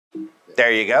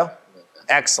There you go.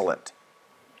 Excellent.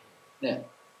 Yeah.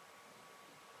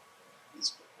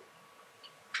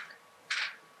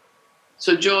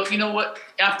 So, Joe, you know what?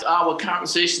 After our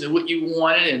conversation of what you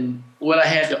wanted and what I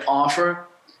had to offer,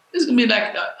 this is going to be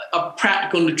like a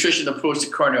practical nutrition approach to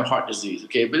coronary heart disease,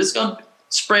 okay? But it's going to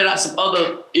spread out some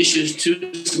other issues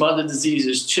too, some other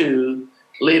diseases too,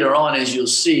 later on, as you'll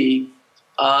see.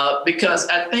 Because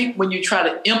I think when you try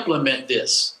to implement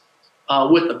this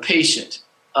with a patient,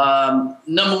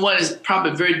 number one, is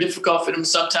probably very difficult for them to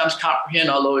sometimes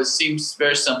comprehend, although it seems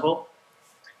very simple.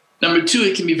 Number two,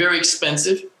 it can be very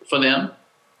expensive for them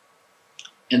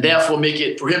and therefore make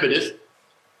it prohibitive.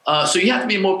 So you have to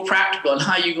be more practical on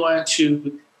how you're going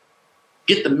to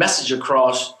get the message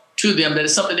across to them that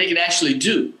it's something they can actually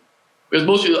do. Because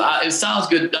most people, it sounds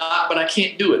good, doc, but I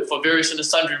can't do it for various and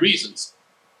sundry reasons.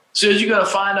 So as you're going to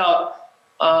find out,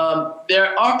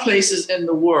 there are places in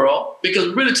the world, because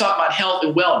we're really talking about health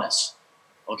and wellness,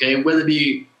 okay, whether it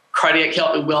be cardiac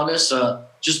health and wellness,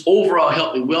 just overall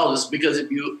health and wellness, because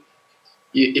if you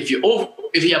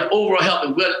have overall health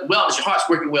and wellness, your heart's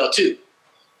working well too.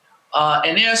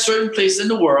 And there are certain places in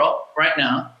the world right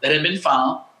now that have been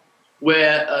found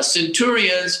where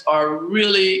centurions are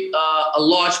really a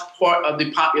large part of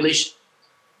the population.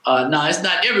 Now, it's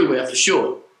not everywhere for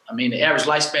sure. I mean, the average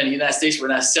lifespan in the United States is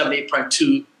now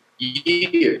 78.2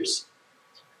 years.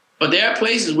 But there are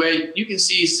places where you can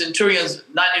see centurions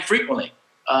not infrequently.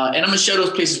 And I'm going to share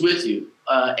those places with you.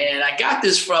 And I got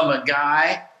this from a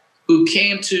guy who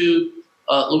came to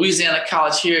Louisiana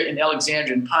College here in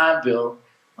Alexandria in Pineville,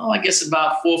 I guess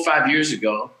about 4 or 5 years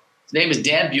ago. His name is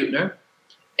Dan Buettner.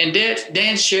 And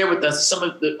Dan shared with us, some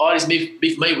of the audience may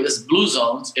be familiar with this, blue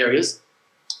zones areas,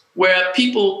 where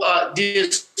people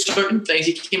did certain things.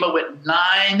 He came up with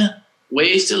 9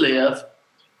 ways to live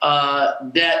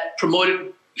that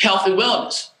promoted health and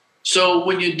wellness. So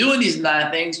when you're doing these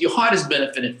 9 things, your heart is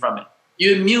benefiting from it.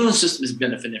 Your immune system is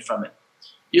benefiting from it.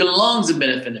 Your lungs are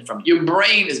benefiting from it. Your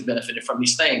brain is benefiting from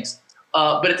these things.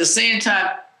 But at the same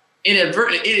time,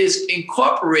 inadvertently, it is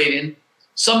incorporating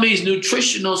some of these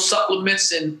nutritional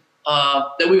supplements and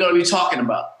that we're going to be talking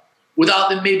about without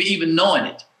them maybe even knowing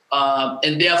it.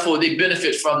 And therefore, they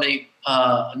benefit from the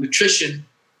nutrition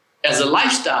as a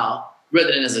lifestyle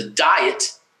rather than as a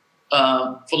diet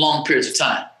for long periods of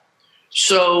time.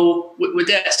 So with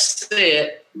that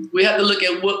said, we have to look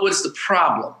at what's the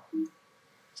problem.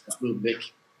 It's a little big.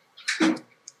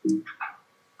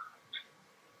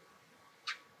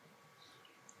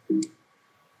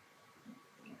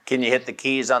 Can you hit the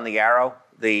keys on the arrow?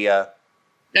 There you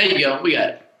go. We got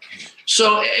it.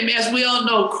 So, I mean, as we all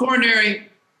know, coronary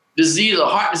disease or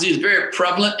heart disease is very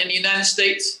prevalent in the United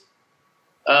States.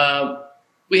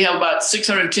 We have about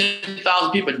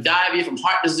 610,000 people die from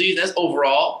heart disease. That's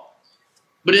overall.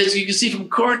 But as you can see from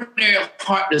coronary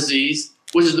heart disease,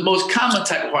 which is the most common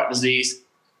type of heart disease,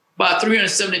 about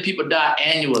 370 people die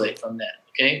annually from that.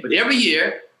 Okay, but every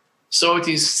year, so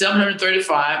between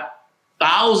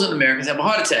 735,000 Americans have a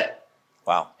heart attack.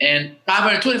 Wow. And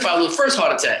 525 was the first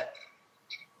heart attack.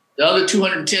 The other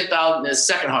 210,000 is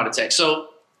second heart attack. So,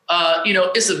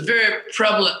 it's a very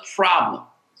prevalent problem.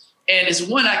 And it's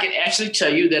one I can actually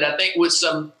tell you that I think with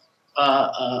some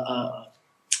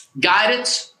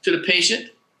guidance to the patient,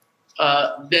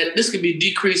 that this can be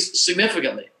decreased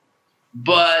significantly.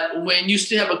 But when you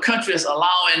still have a country that's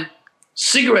allowing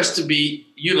cigarettes to be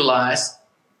utilized,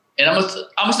 and I'm gonna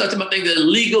start talking about things that are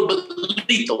legal but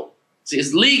lethal. See,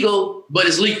 it's legal, but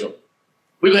it's lethal.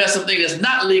 We're gonna have something that's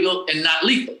not legal and not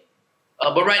lethal.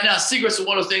 But right now, cigarettes are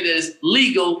one of those things that is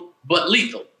legal but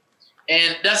lethal.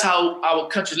 And that's how our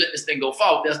country let this thing go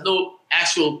forward. There's no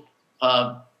actual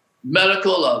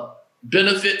medical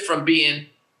benefit from being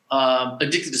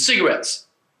addicted to cigarettes.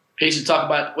 Patients talk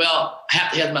about, well, I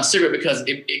have to have my cigarette because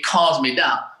it calms me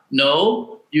down.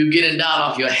 No, you're getting down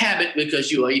off your habit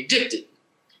because you are addicted.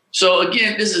 So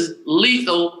again, this is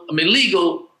legal,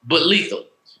 but lethal.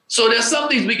 So there's some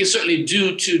things we can certainly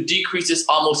do to decrease this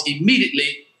almost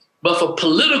immediately, but for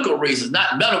political reasons,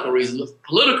 not medical reasons, but for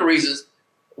political reasons,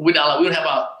 we don't have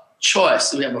a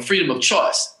choice. We have a freedom of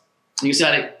choice. And you can see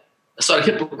how they sort of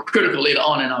hypocritical later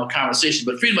on in our conversation,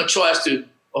 but freedom of choice to,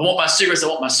 I want my cigarettes, I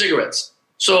want my cigarettes.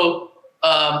 So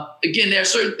again, there are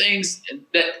certain things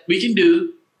that we can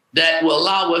do that will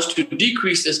allow us to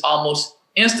decrease this almost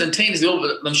instantaneously over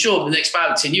the next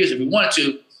 5 to 10 years if we wanted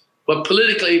to, but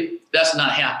politically, that's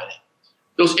not happening.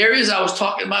 Those areas I was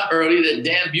talking about earlier that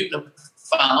Dan Buettner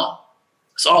found,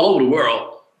 it's all over the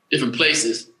world, different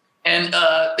places, and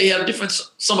they have different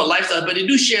somewhat lifestyles, but they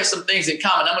do share some things in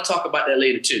common. I'm going to talk about that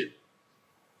later too.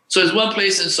 So there's one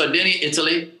place in Sardinia,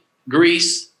 Italy,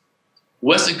 Greece,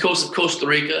 western coast of Costa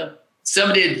Rica,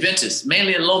 Seventh-day Adventists,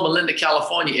 mainly in Loma Linda,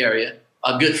 California area,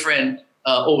 a good friend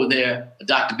over there,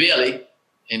 Dr. Bailey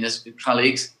and his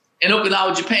colleagues, in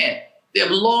Okinawa, Japan. They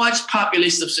have large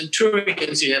populations of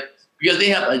centurions here because they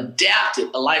have adapted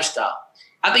a lifestyle.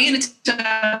 I think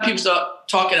anytime people start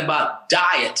talking about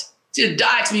diet, see,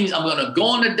 diet means I'm going to go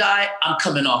on the diet, I'm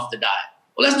coming off the diet.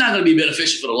 Well, that's not going to be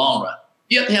beneficial for the long run.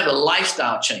 You have to have a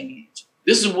lifestyle change.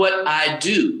 This is what I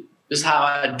do. This is how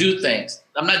I do things.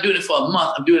 I'm not doing it for a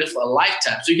month. I'm doing it for a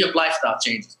lifetime. So you have lifestyle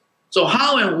changes. So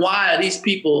how and why are these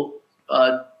people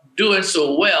doing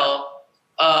so well?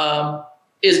 And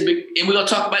we're going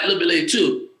to talk about it a little bit later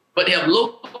too. But they have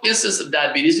low incidence of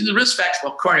diabetes. These are the risk factors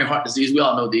for coronary heart disease. We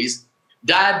all know these.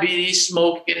 Diabetes,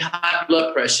 smoking, high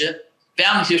blood pressure,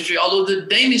 family history. Although the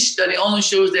Danish study only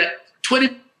shows that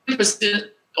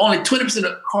 20%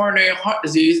 of coronary heart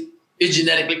disease is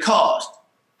genetically caused.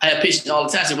 I have patients all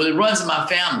the time say, well, it runs in my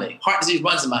family. Heart disease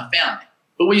runs in my family.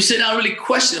 But when you sit down and really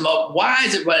question about why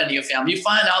is it running in your family, you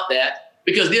find out that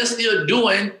because they're still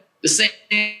doing the same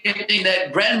thing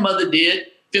that grandmother did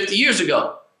 50 years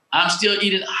ago. I'm still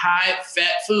eating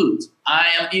high-fat foods. I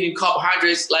am eating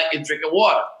carbohydrates like in drinking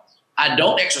water. I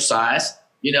don't exercise.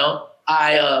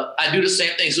 I do the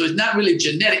same thing. So it's not really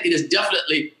genetic. It is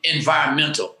definitely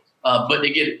environmental, but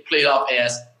they get it played off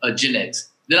as genetics.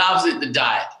 Then obviously the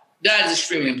diet. Diet is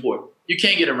extremely important. You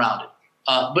can't get around it.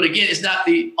 But again, it's not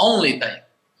the only thing.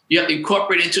 You have to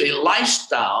incorporate into a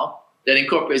lifestyle that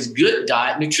incorporates good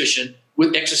diet, nutrition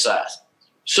with exercise.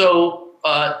 So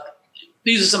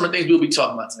these are some of the things we'll be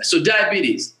talking about tonight. So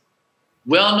diabetes,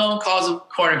 well-known cause of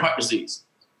coronary heart disease.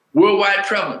 Worldwide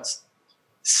prevalence,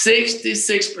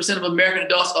 66% of American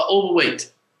adults are overweight.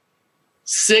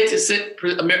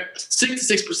 66% of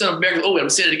Americans are overweight. I'm going to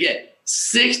say it again.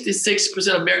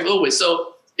 66% of Americans are overweight. So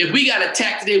if we got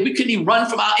attacked today, we couldn't even run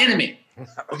from our enemy.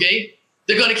 Okay?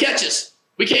 They're going to catch us.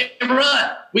 We can't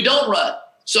run. We don't run.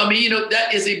 So,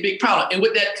 that is a big problem. And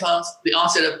with that comes the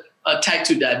onset of type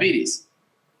 2 diabetes.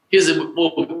 Here's even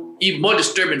more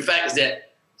disturbing fact is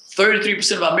that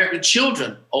 33% of American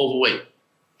children are overweight.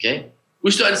 Okay?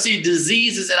 We're starting to see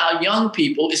diseases in our young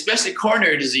people, especially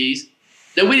coronary disease,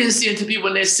 that we didn't see until people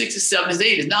in their 60s, 70s,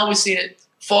 80s. Now we're seeing it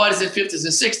 40s and 50s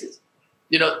and 60s.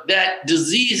 That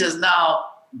disease has now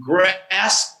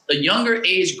grasped a younger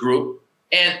age group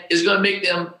and is going to make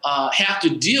them have to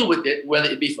deal with it, whether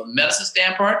it be from a medicine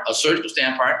standpoint or surgical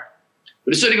standpoint.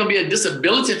 But it's certainly going to be a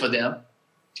disability for them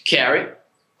to carry.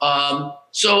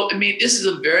 This is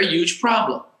a very huge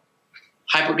problem.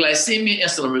 Hyperglycemia,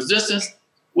 insulin resistance,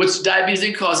 which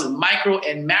diabetes causes micro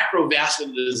and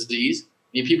macrovascular disease.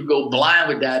 People go blind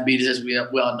with diabetes, as we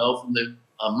well know, from the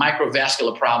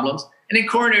microvascular problems. And then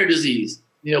coronary disease,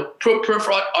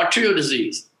 peripheral arterial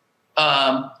disease.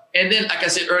 And then, like I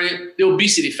said earlier, the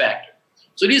obesity factor.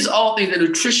 So these are all things that are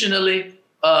nutritionally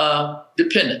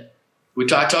dependent. We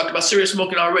talked about cigarette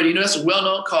smoking already. That's a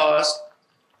well-known cause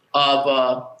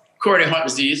of coronary heart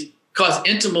disease, causes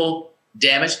intimal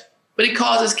damage, but it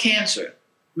causes cancer.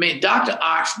 Dr.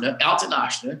 Alton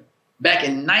Ochsner, back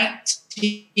in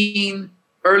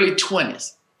early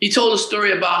 20s, he told a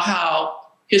story about how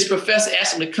his professor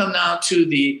asked him to come down to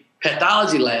the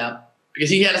pathology lab because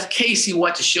he had a case he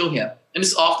wanted to show him. And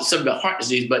this is off the subject about heart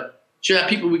disease, but show how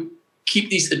people would keep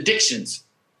these addictions.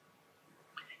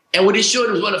 And what he showed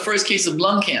was one of the first cases of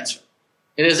lung cancer.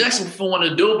 And it was actually from one of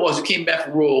the doughboys who came back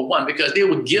from World War I because they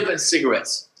were given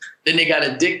cigarettes. Then they got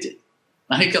addicted.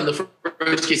 Now here comes the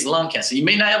first case of lung cancer. You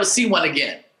may not ever see one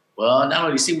again. Well, not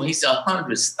only see one, he saw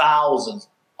hundreds, thousands,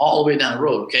 all the way down the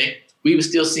road, okay? We were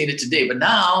still seeing it today. But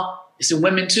now it's in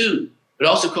women too. It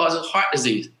also causes heart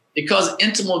disease. It causes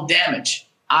intimal damage,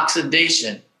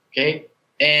 oxidation, okay?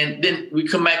 And then we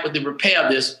come back with the repair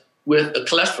of this with the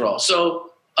cholesterol.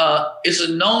 So it's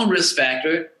a known risk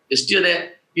factor. It's still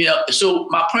that, so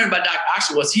my point about Dr.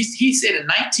 Ochsner was he said in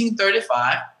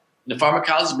 1935 in the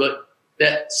pharmacology book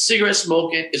that cigarette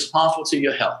smoking is harmful to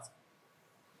your health.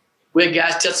 We had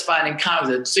guys testifying in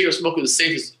Congress that cigarette smoking is the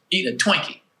safest eating a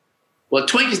Twinkie. Well,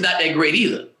 Twinkie's not that great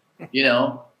either,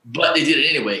 but they did it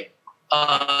anyway.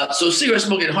 So cigarette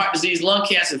smoking, heart disease, lung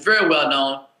cancer, very well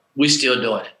known. We're still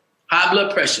doing it. High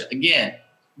blood pressure, again,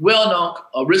 well known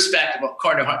risk factor for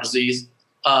coronary heart disease.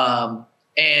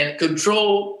 And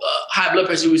control high blood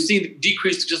pressure, we've seen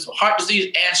decrease just for heart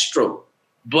disease and stroke.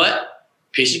 But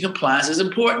patient compliance is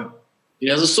important.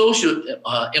 There's a social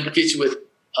implication with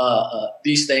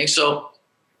these things. So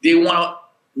they want to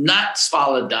not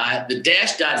follow the diet. The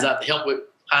DASH diet is out to help with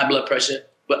high blood pressure,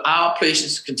 but our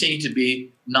patients continue to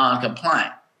be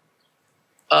non-compliant.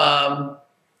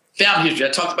 Family history,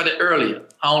 I talked about it earlier.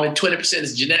 How only 20%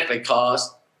 is genetically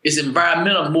caused. It's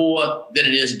environmental more than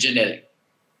it is genetic.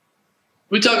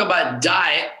 We talk about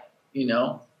diet, you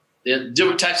know, there are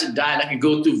different types of diet. I can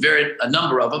go through a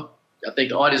number of them. I think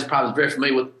the audience probably is very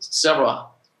familiar with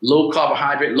several low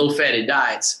carbohydrate, low fatty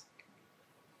diets.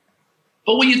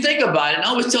 But when you think about it, and I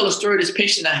always tell a story of this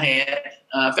patient I had.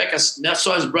 In fact, I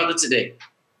saw his brother today.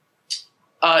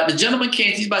 The gentleman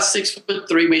came, he's about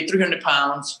 6'3", weighed 300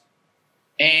 pounds.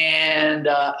 And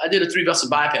I did a 3-vessel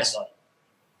bypass on him.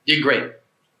 Did great.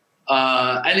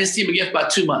 I didn't see him again for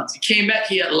about 2 months. He came back,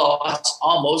 he had lost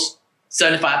almost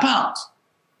 75 pounds.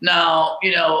 Now,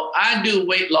 you know, I do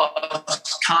weight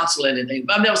loss counseling and things,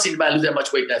 but I've never seen anybody lose that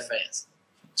much weight that fast.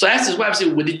 So I asked his wife, I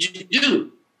said, what did you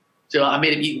do? So I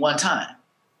made him eat one time.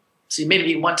 So he made him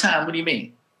eat one time, what do you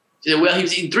mean? She said, well, he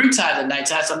was eating 3 times at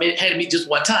nighttime, so had him eat just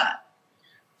one time.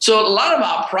 So a lot of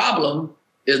our problem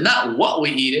is not what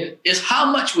we're eating, it's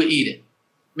how much we're eating.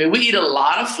 I mean, we eat a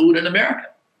lot of food in America.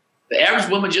 The average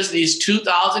woman just needs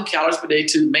 2,000 calories per day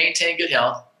to maintain good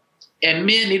health, and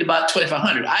men need about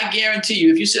 2,500. I guarantee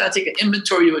you, if you sit down and take an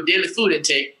inventory of your daily food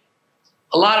intake,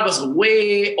 a lot of us are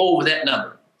way over that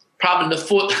number. Probably in the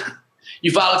fourth.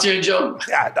 You volunteering, Joe?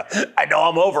 Yeah, I know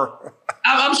I'm over.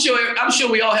 I'm sure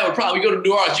we all have a problem. We go to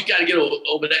New Orleans, you got to get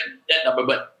over that number.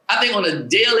 But I think on a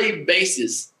daily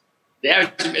basis, the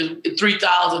average is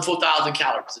 3,000, 4,000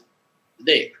 calories a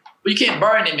day. But you can't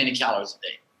burn that many calories a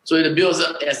day. So it builds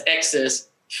up as excess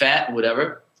fat,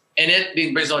 whatever. And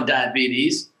it brings on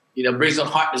diabetes, you know, brings on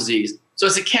heart disease. So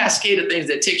it's a cascade of things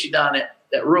that takes you down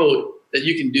that road that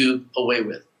you can do away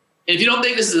with. And if you don't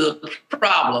think this is a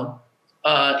problem,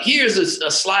 here's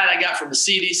a slide I got from the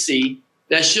CDC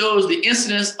that shows the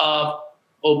incidence of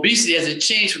obesity as it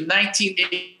changed from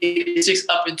 1986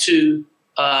 up into,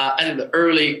 I think, the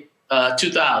early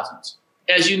 2000s.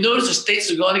 As you notice, the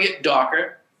states are going to get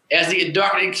darker. As they get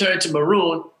darker, they turn into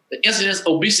maroon. The incidence of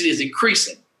obesity is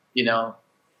increasing. You know,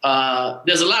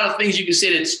 there's a lot of things you can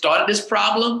say that started this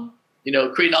problem. You know,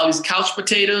 creating all these couch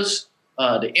potatoes,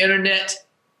 the internet,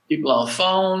 people on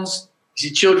phones. You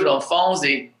see children on phones.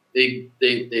 They say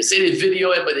they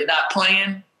video it, but they're not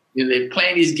playing. You know, they're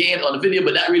playing these games on the video,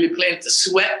 but not really playing it to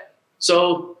sweat.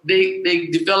 So they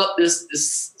develop this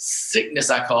sickness,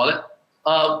 I call it,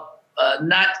 of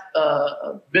not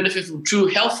benefit from true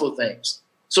healthful things.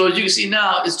 So as you can see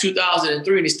now, it's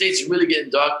 2003, and the states are really getting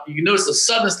dark. You can notice the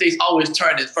southern states always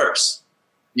turn it first.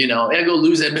 You know, they'll go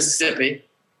lose in Mississippi,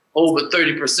 over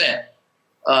 30%.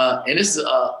 And this is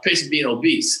a patient being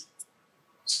obese.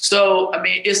 So, I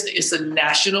mean, it's a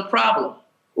national problem.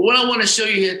 But what I want to show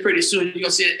you here pretty soon, you're going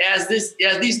to see that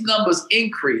as these numbers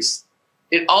increase,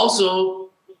 it also,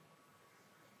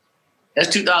 that's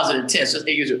 2010, so that's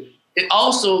 8 years ago. It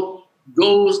also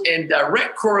goes in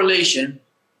direct correlation.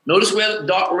 Notice where the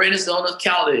dark redness on the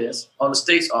calendar is, on the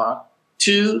states are,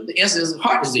 to the incidence of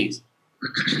heart disease.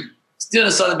 Still in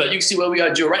the southern belt. You can see where we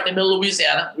are, Joe, right in the middle of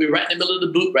Louisiana. We're right in the middle of the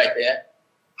boot right there.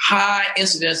 High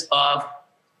incidence of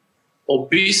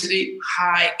obesity,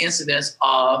 high incidence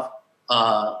of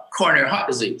coronary heart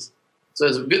disease. So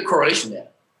there's a good correlation there.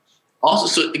 Also,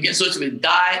 so it's with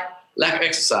diet, lack of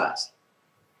exercise.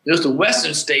 Notice the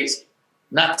western states,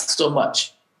 not so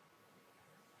much.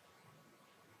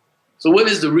 So what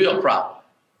is the real problem?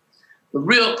 The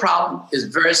real problem is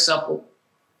very simple.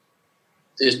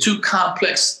 There's two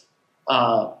complex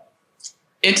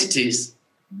entities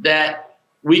that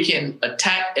we can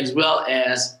attack as well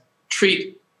as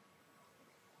treat.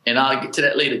 And I'll get to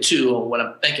that later too on what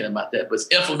I'm thinking about that, but it's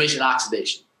inflammation and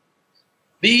oxidation.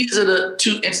 These are the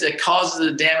two entities that causes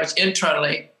the damage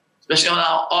internally, especially on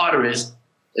our arteries,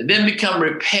 that then become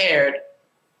repaired,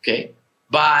 okay,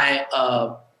 by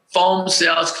foam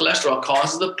cells. Cholesterol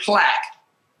causes the plaque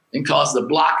and causes the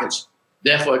blockage.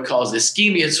 Therefore, it causes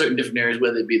ischemia in certain different areas,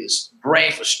 whether it be the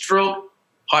brain for stroke,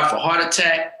 heart for heart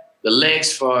attack, the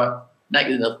legs for not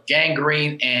getting enough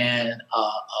gangrene and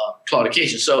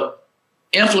claudication. So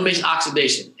inflammation,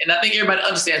 oxidation. And I think everybody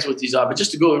understands what these are, but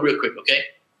just to go real quick, okay?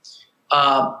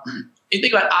 You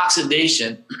think about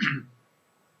oxidation,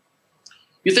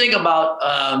 you think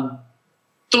about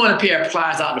throwing a pair of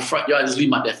pliers out in the front yard and just leave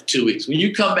them out there for 2 weeks. When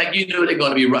you come back, you know they're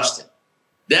going to be rusted.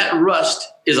 That rust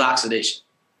is oxidation,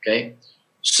 okay?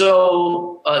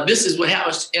 So this is what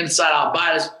happens inside our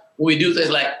bodies when we do things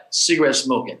like cigarette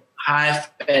smoking, high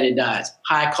fatty diets,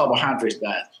 high carbohydrate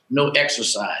diets, no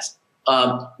exercise.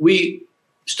 We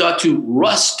start to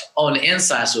rust on the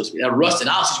inside, so to speak. That rust in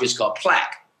our situation is called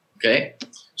plaque, okay?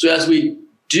 So as we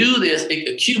do this, it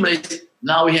accumulates.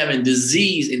 Now we're having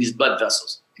disease in these blood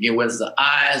vessels. Again, whether it's the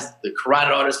eyes, the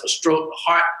carotid arteries for stroke, the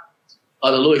heart,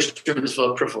 or the lower extremities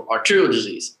for peripheral arterial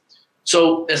disease.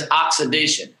 So there's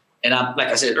oxidation. And like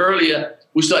I said earlier,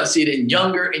 we start to see it in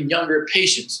younger and younger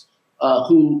patients.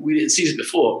 who we didn't see this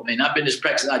before. I mean, I've been in this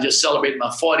practice. I just celebrated my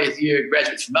 40th year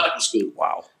graduate from medical school.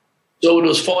 Wow. So over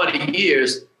those 40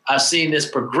 years, I've seen this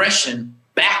progression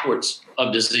backwards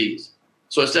of disease.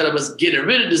 So instead of us getting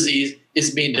rid of disease, it's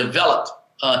being developed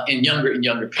in younger and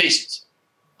younger patients.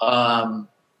 I'm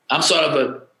sort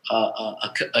of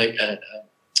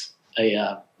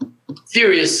a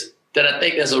theorist that I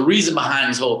think there's a reason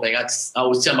behind this whole thing. I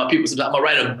always tell my people sometimes I'm gonna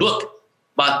write a book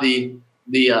about the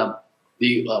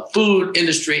food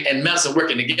industry and medicine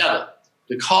working together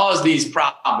to cause these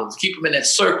problems, keep them in that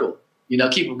circle,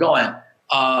 keep them going.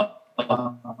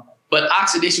 But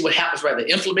oxidation, what happens, right? The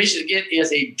inflammation, again,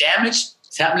 is a damage.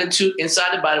 It's happening to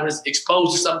inside the body when it's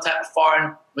exposed to some type of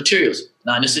foreign materials.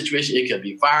 Now, in this situation, it could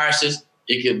be viruses.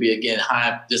 It could be, again,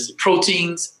 high just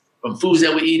proteins from foods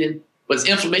that we're eating. But as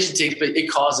inflammation takes place, it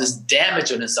causes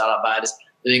damage on the inside of our bodies.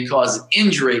 Then it causes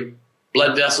injury,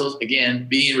 blood vessels, again,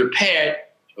 being repaired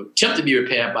or attempt to be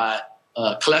repaired by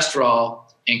cholesterol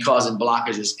and causing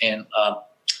blockages and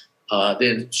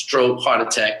then stroke, heart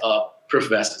attack,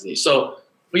 peripheral vascular disease. So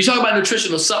when you talk about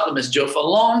nutritional supplements, Joe, for a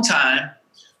long time,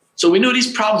 so we knew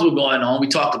these problems were going on. We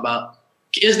talked about,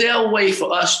 is there a way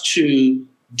for us to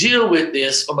deal with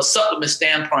this from a supplement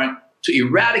standpoint to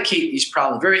eradicate these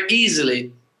problems very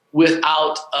easily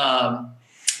without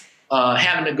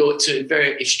having to go to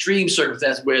very extreme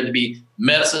circumstances where there be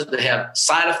medicines that have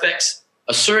side effects,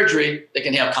 a surgery that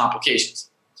can have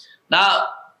complications? Now,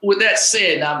 with that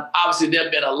said, now, obviously there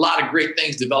have been a lot of great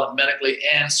things developed medically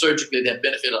and surgically that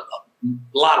benefit a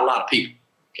lot of people.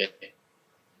 Okay.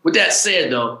 With that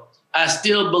said, though, I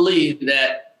still believe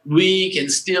that we can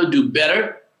still do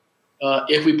better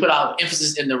if we put our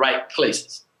emphasis in the right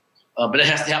places. But it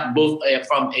has to happen both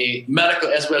from a medical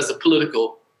as well as a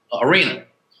political arena.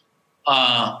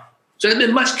 So there's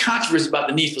been much controversy about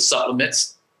the need for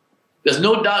supplements. There's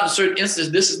no doubt in certain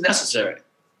instances this is necessary.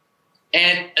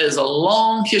 And there's a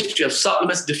long history of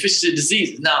supplements deficiency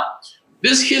diseases. Now,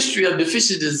 this history of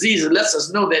deficiency diseases lets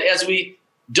us know that as we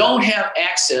don't have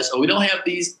access or we don't have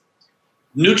these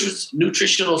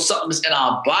nutritional supplements in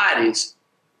our bodies,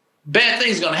 bad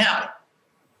things are going to happen.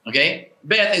 Okay?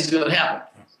 Bad things are going to happen.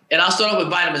 And I'll start off with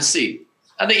vitamin C.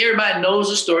 I think everybody knows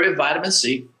the story of vitamin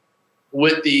C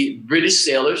with the British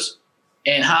sailors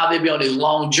and how they'd be on these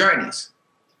long journeys.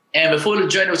 And before the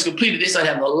journey was completed, they started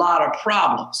having a lot of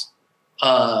problems.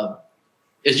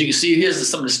 As you can see, here's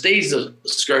some of the stages of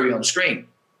scurvy on the screen: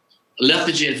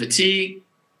 lethargy and fatigue,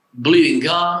 bleeding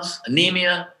gums,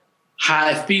 anemia,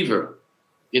 high fever,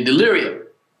 and delirium.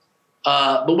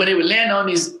 But when they would land on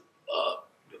these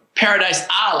paradise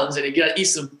islands and they got to eat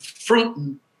some fruit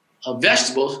and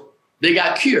vegetables, they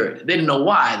got cured. They didn't know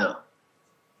why, though.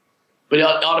 But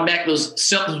automatically those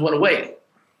symptoms went away.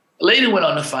 Later went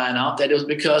on to find out that it was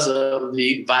because of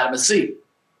the vitamin C.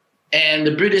 And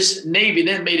the British Navy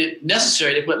then made it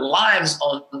necessary to put limes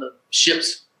on the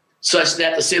ships such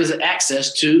that the sailors had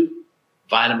access to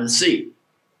vitamin C.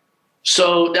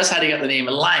 So that's how they got the name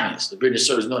of limeys. The British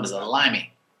sailors known as a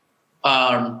limey.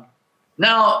 Now,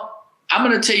 I'm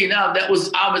going to tell you now that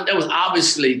was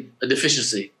obviously a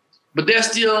deficiency, but there's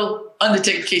still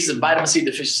undetected cases of vitamin C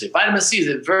deficiency. Vitamin C is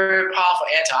a very powerful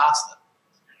antioxidant.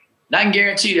 And I can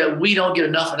guarantee you that we don't get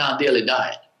enough in our daily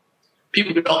diet.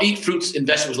 People don't eat fruits and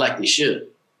vegetables like they should.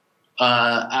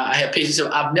 I have patients who say,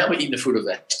 I've never eaten a fruit or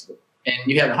vegetable. And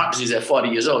you have heart disease at 40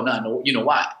 years old. Now you know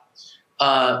why.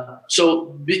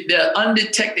 So there are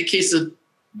undetected cases of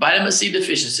vitamin C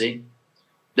deficiency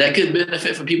that could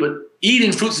benefit from people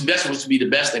eating fruits and vegetables would be the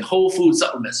best thing. Whole food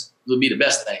supplements would be the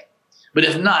best thing. But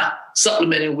if not,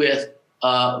 supplementing with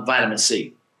vitamin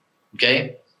C.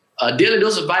 Okay? A daily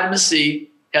dose of vitamin C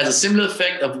has a similar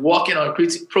effect of walking on a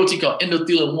protein called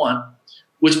endothelin-1,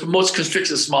 which promotes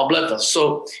constriction of small blood vessels.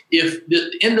 So if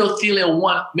the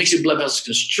endothelin-1 makes your blood vessels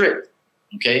constrict,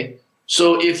 okay?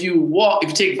 So if you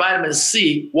take vitamin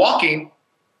C, walking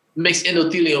makes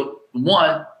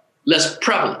endothelin-1 less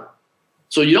prevalent.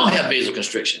 So you don't have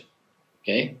vasoconstriction,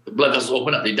 okay? The blood vessels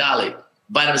open up, they dilate.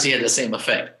 Vitamin C has the same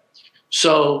effect.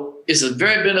 So it's a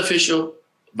very beneficial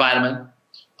vitamin.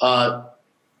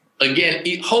 Again,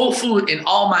 eat whole food in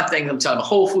all my things. I'm telling you,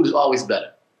 whole food is always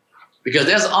better because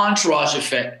there's an entourage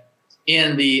effect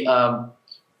in the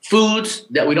foods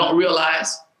that we don't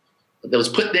realize that was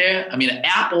put there. I mean, an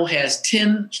apple has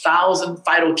 10,000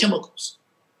 phytochemicals.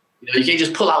 You can't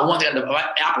just pull out one thing out of the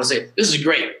apple and say, this is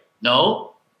great.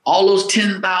 No, all those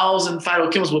 10,000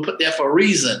 phytochemicals were put there for a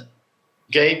reason,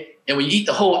 okay? And when you eat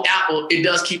the whole apple, it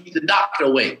does keep the doctor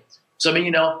away. So, I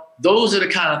mean, those are the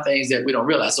kind of things that we don't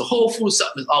realize. So whole food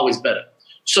supplement is always better.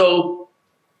 So,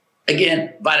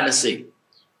 again, vitamin C.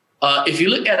 If you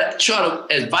look at a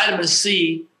chart as vitamin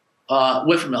C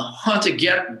went from the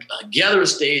hunter-gatherer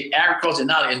stage, agriculture,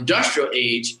 now the industrial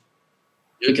age.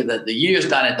 You look at the years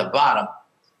down at the bottom.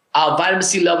 Our vitamin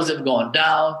C levels have gone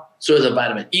down. So has our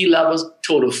vitamin E levels.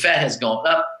 Total fat has gone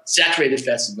up. Saturated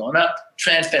fats has gone up.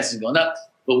 Trans fats has gone up.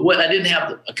 But what I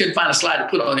couldn't find a slide to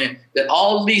put on there, that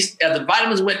all these, as the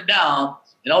vitamins went down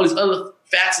and all these other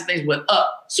fats and things went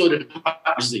up, so did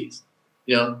heart disease.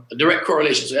 A direct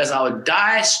correlation. So as our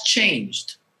diets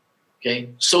changed, okay,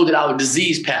 so did our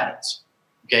disease patterns,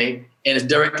 okay, and it's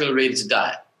directly related to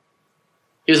diet.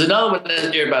 Here's another one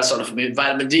that everybody saw from me,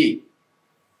 vitamin D.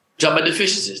 We're talking about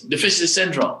deficiency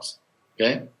syndromes,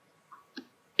 okay?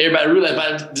 Everybody realized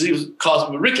vitamin D was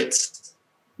caused by rickets.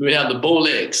 We have the bow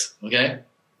legs, okay?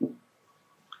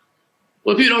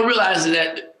 What people don't realize is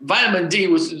that vitamin D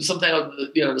was something of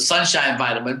the sunshine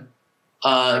vitamin. Get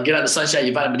out of the sunshine,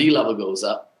 your vitamin D level goes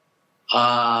up.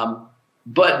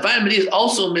 But vitamin D has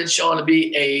also been shown to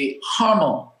be a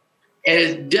hormone, and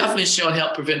it's definitely shown to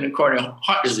help prevent coronary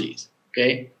heart disease.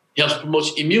 Okay, it helps promote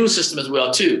your immune system as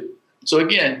well too. So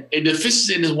again, a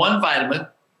deficiency in this one vitamin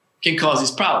can cause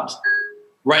these problems.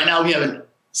 Right now, we have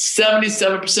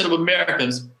 77% of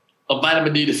Americans are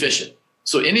vitamin D deficient.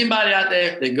 So anybody out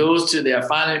there that goes to their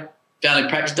family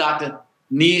practice doctor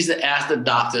needs to ask the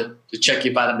doctor to check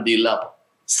your vitamin D level.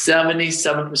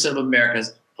 77% of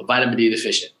Americans are vitamin D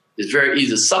deficient. It's very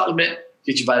easy to supplement,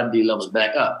 get your vitamin D levels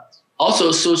back up. Also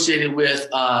associated with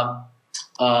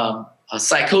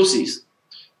psychoses.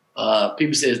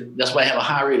 People say that's why I have a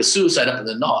high rate of suicide up in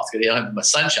the north, because they don't have much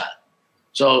sunshine.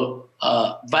 So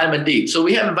vitamin D. So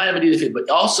we have vitamin D deficient, but it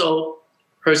also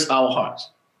hurts our hearts.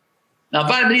 Now,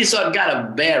 vitamin D sort of got a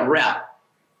bad rap.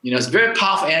 It's a very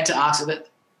powerful antioxidant.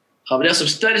 But there's some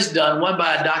studies done, one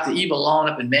by Dr. Eva Long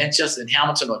up in Manchester and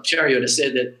Hamilton, Ontario, that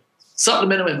said that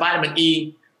supplementing with vitamin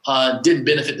E didn't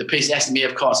benefit the patient, actually may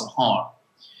have caused some harm.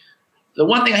 The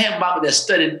one thing I have about that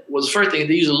study was the first thing,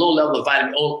 they use a low level of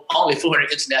vitamin E, only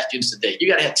 400 international units a day. You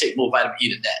got to take more vitamin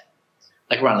E than that,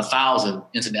 like around 1,000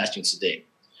 international units a day.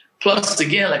 Plus,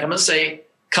 again, like I'm going to say,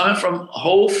 coming from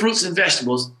whole fruits and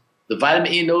vegetables, the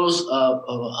vitamin E in those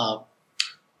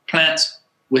plants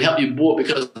will help you board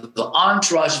because of the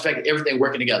entourage effect of everything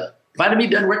working together. Vitamin E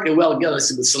doesn't work really well together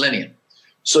with selenium.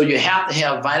 So you have to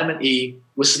have vitamin E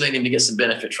with selenium to get some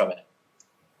benefit from it.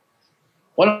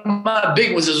 One of my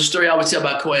big ones is a story I always tell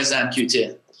about coenzyme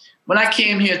Q10. When I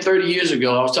came here 30 years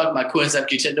ago, I was talking about coenzyme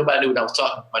Q10. Nobody knew what I was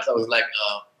talking about. I thought it was like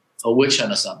a witch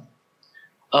hunt or something.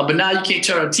 But now you can't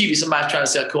turn on TV, somebody's trying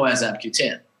to sell coenzyme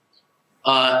Q10.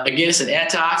 Again, it's an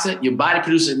antioxidant. Your body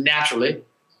produces it naturally.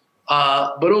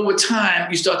 But over time,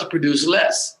 you start to produce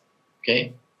less,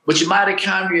 okay? But your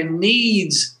mitochondria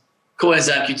needs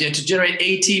coenzyme Q10 to generate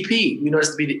ATP. You know,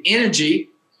 it's to be the energy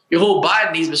your whole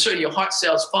body needs, but certainly your heart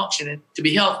cells functioning to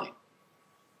be healthy,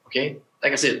 okay?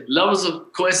 Like I said, levels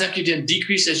of coenzyme Q10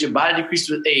 decrease as your body decreases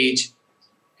with age,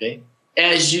 okay?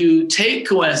 As you take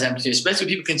coenzyme Q10, especially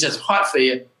people congestive heart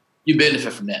failure, you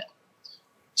benefit from that.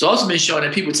 It's also been shown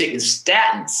that people taking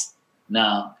statins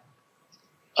now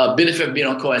benefit from being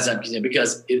on coenzyme Q10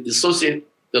 because it associates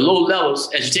the low levels.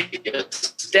 As you take a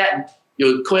statin,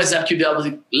 your coenzyme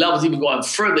Q10 levels even going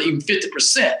further, even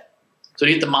 50%. So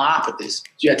you get the myopathies. So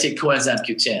you got to take coenzyme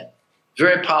Q10.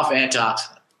 Very powerful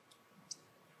antioxidant.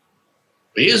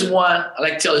 But here's one, I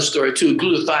like to tell this story too,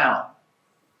 glutathione.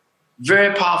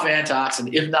 Very powerful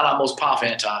antioxidant, if not our most powerful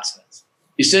antioxidants.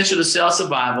 Essential to cell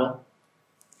survival.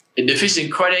 A deficient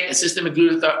in cardiac and systemic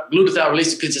glutathione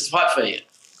release to congestive heart failure.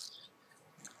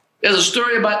 There's a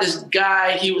story about this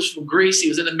guy. He was from Greece. He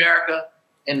was in America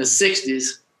in the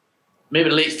 60s, maybe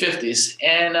the late 50s.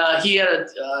 And he had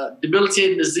a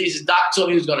debilitating disease. His doctor told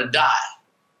him he was going to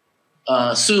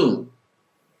die soon.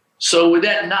 So with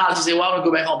that knowledge, he said, well, I want to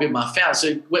go back home and be with my family.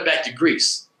 So he went back to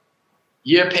Greece.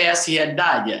 Year passed, he hadn't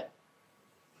died yet.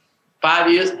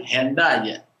 5 years, hadn't died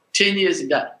yet. 10 years, he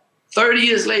died. 30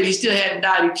 years later, he still hadn't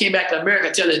died. He came back to America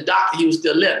and tell his doctor he was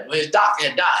still living. Well, his doctor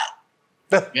had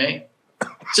died. Okay?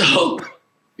 So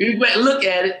you went and look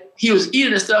at it. He was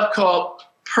eating a stuff called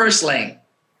purslane,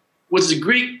 which is a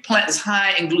Greek plant that's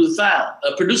high in glutathione.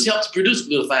 Helps produce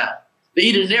glutathione. They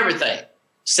eat it in everything.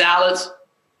 Salads,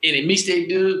 any meats they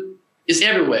do, it's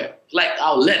everywhere, like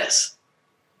our lettuce.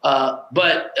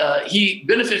 But he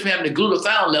benefits from having the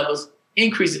glutathione levels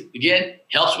increase. Again,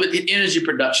 helps with the energy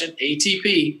production,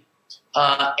 ATP,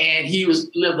 and he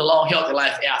lived a long, healthy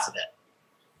life after that.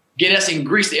 Again, that's in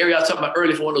Greece, the area I was talking about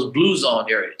earlier, for one of those blue zone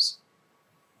areas.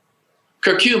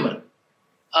 Curcumin.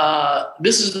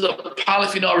 This is the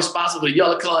polyphenol responsible for the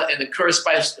yellow color in the curry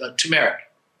spice turmeric.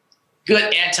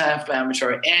 Good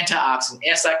anti-inflammatory, antioxidant,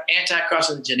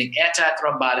 anti-carcinogenic,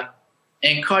 anti-thrombotic,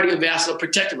 and cardiovascular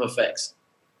protective effects.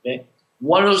 Okay?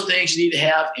 One of those things you need to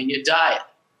have in your diet.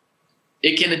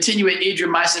 It can attenuate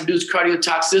Adriamycin-induced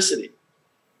cardiotoxicity,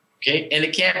 okay? And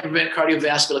it can prevent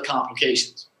cardiovascular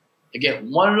complications.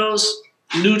 Again, one of those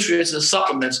nutrients and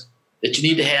supplements that you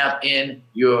need to have in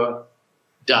your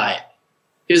diet.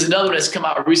 Here's another one that's come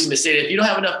out recently saying that if you don't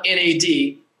have enough NAD,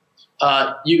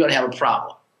 you're going to have a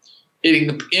problem.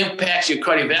 It impacts your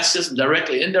cardiovascular system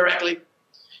directly, indirectly.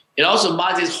 It also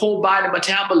modulates whole body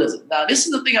metabolism. Now, this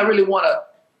is the thing I really want to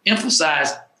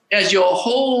emphasize. As your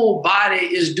whole body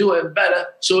is doing better,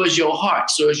 so is your heart,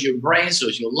 so is your brain, so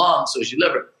is your lungs, so is your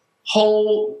liver.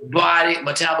 Whole body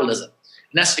metabolism.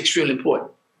 And that's extremely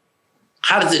important.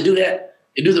 How does it do that?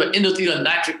 It does it by endothelial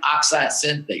nitric oxide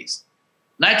synthase.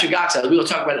 Nitric oxide, we're going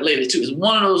to talk about it later too, is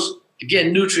one of those,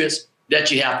 again, nutrients that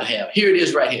you have to have. Here it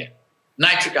is right here,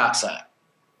 nitric oxide.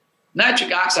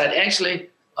 Nitric oxide actually,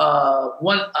 I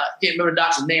can't remember the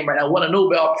doctor's name right now, won a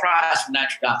Nobel Prize for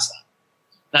nitric oxide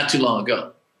not too long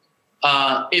ago.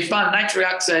 It found nitric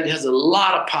oxide has a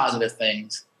lot of positive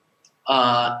things.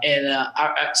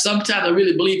 Sometimes I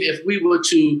really believe if we were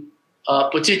to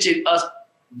potentiate us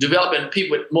developing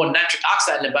people with more nitric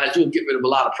oxide in their bodies, we would get rid of a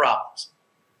lot of problems.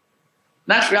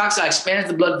 Nitric oxide expands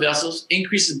the blood vessels,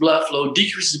 increases blood flow,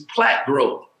 decreases plaque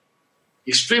growth.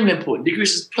 Extremely important,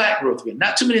 decreases plaque growth.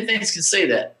 Not too many things can say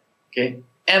that, okay?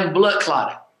 And blood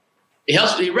clotting. It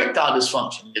helps with erectile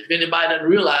dysfunction. If anybody doesn't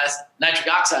realize,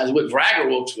 nitric oxide is what Viagra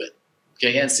works with,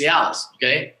 okay, and Cialis,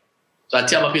 okay? So I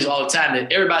tell my patients all the time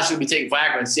that everybody should be taking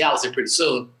Viagra and Cialis here pretty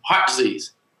soon. Heart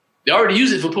disease. They already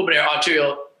use it for pulmonary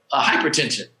arterial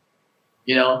hypertension,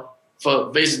 you know,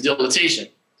 for vasodilatation.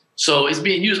 So it's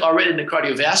being used already in the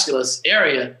cardiovascular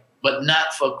area, but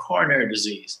not for coronary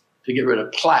disease, to get rid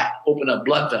of plaque, open up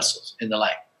blood vessels and the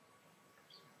like.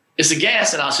 It's a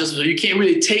gas in our system, so you can't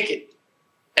really take it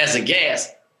as a gas.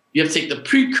 You have to take the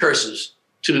precursors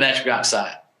to the nitric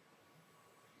oxide.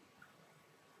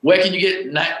 Where can you get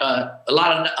a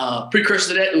lot of precursors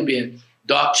to that? It would be in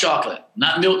dark chocolate,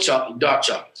 not milk chocolate, dark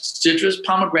chocolate. Citrus,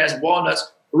 pomegranates,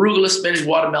 walnuts, arugula, spinach,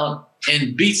 watermelon,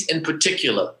 and beets in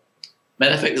particular.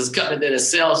 Matter of fact, there's a company that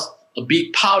sells a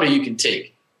beet powder you can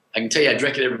take. I can tell you I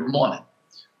drink it every morning.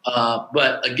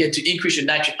 But again, to increase your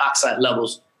nitric oxide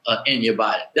levels in your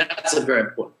body. That's very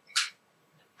important.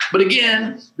 But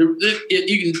again,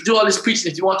 you can do all this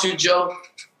preaching if you want to, Joe,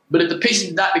 but if the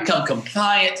patient does not become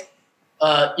compliant,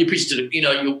 you preach to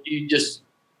it's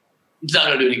not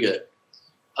going to do any good.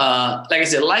 Like I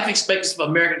said, life expectancy for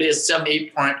America today is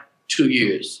 78.2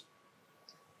 years.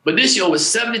 But this year, over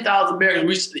 70,000 Americans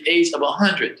reached the age of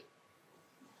 100.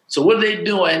 So what are they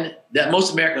doing that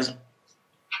most Americans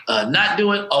not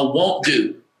doing or won't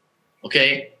do?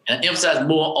 Okay, and I emphasize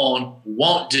more on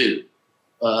won't do.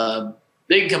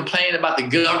 They can complain about the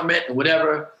government and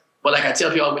whatever, but like I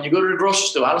tell people, when you go to the grocery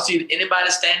store, I don't see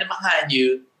anybody standing behind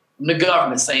you from the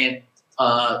government saying,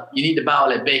 you need to buy all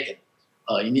that bacon.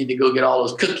 You need to go get all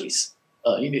those cookies.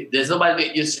 There's nobody,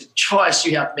 it's a choice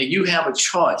you have to make. You have a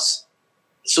choice.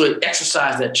 So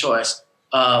exercise that choice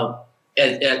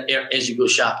as you go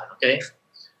shopping, okay?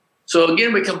 So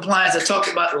again, with compliance, I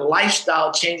talked about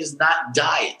lifestyle changes, not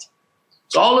diet.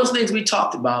 So all those things we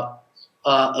talked about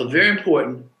are very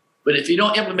important, but if you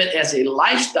don't implement it as a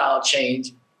lifestyle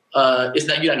change, you're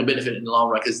not going to benefit in the long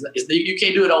run, because you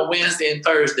can't do it on Wednesday and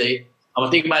Thursday. I'm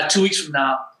going to think about 2 weeks from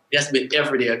now. It has to be an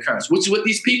everyday occurrence, which is what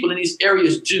these people in these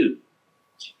areas do,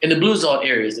 in the blue zone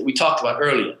areas that we talked about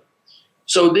earlier.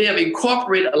 So they have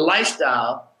incorporated a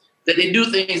lifestyle that they do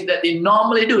things that they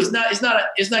normally do. It's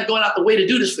not going out the way to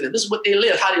do this for them. This is what they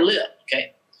live, how they live,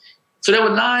 okay? So there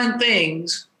were 9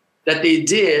 things that they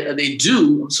do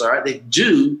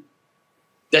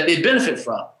that they benefit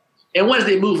from. And one is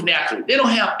they move naturally. They don't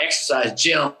have exercise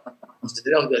gyms.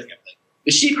 They don't do that kind of thing.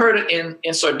 The sheep herder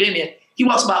in Sardinia, he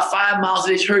walks about 5 miles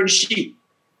a day herding sheep.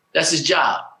 That's his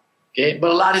job, okay?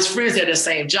 But a lot of his friends had the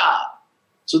same job.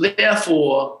 So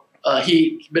therefore,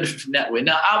 he benefits from that way.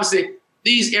 Now, obviously,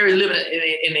 these areas live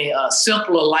in a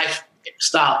simpler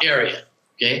lifestyle area,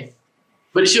 okay?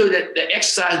 But it shows that the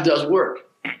exercise does work,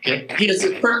 okay? He has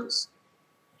a purpose.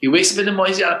 He wakes up in the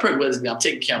morning, he's got a purpose. Whether it's I'm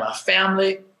taking care of my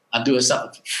family, I'm doing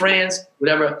something for friends,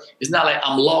 whatever. It's not like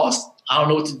I'm lost, I don't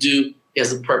know what to do. He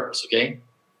has a purpose, okay?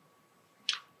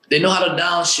 They know how to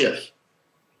downshift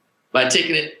by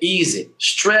taking it easy.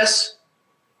 Stress,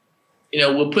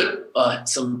 will put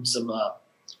some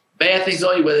bad things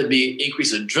on you, whether it be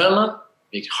increase adrenaline,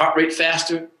 make your heart rate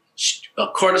faster,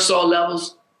 cortisol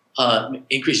levels,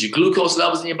 increase your glucose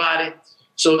levels in your body.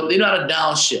 So they know how to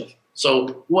downshift. So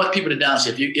we want people to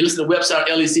downshift. You listen to the website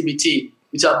LECBT,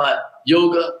 we talk about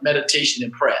yoga, meditation,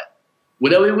 and prayer.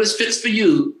 Whatever fits for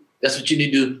you, that's what you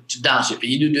need to do to downshift. And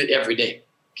you need to do it every day.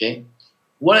 Okay.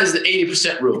 What is the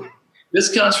 80% rule?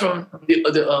 This comes from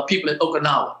the people in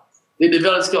Okinawa. They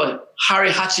developed what's called Hari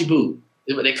Hachibu,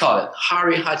 is what they call it,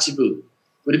 Hari Hachibu.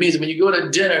 What it means is when you go to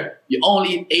dinner, you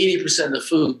only eat 80% of the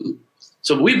food.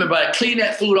 So we've been about to clean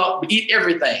that food off, eat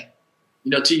everything,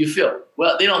 till you fill.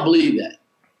 Well, they don't believe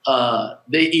that.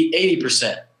 They eat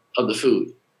 80% of the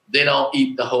food. They don't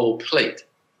eat the whole plate.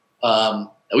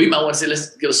 We might want to say,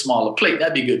 let's get a smaller plate.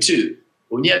 That'd be good too.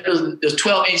 But when you have those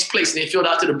 12-inch plates and they filled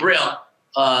out to the brim,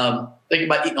 think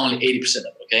about eating only 80% of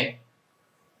it, okay?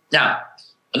 Now,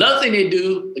 another thing they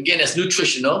do, again, that's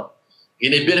nutritional,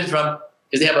 and they benefit from,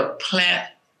 is they have a plant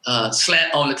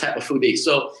slant on the type of food they eat.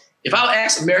 So if I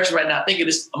ask Americans right now, think of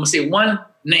this, I'm going to say one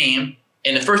name,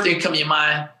 and the first thing that comes to your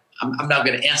mind, I'm not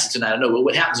going to answer tonight. I know, but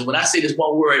what happens is when I say this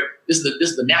one word, this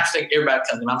is the natural thing everybody comes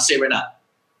to. I'm going to say it right now.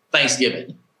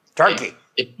 Thanksgiving. Turkey. Okay.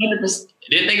 If you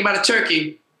didn't think about a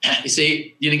turkey, you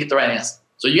see, you didn't get the right answer.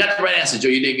 So you got the right answer, Joe.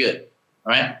 You did good.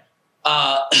 All right.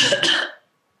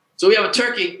 So we have a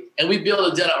turkey, and we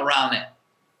build a dinner around that.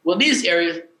 Well, in these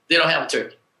areas, they don't have a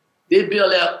turkey. They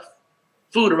build up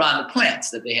food around the plants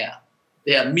that they have.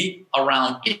 They have meat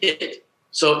around it.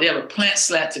 So they have a plant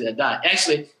slant to their diet.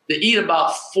 Actually, they eat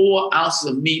about 4 ounces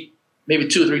of meat, maybe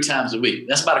 2 or 3 times a week.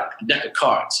 That's about a deck of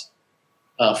cards.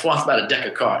 4 ounces, about a deck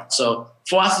of cards. So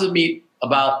 4 ounces of meat,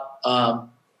 about 2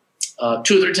 or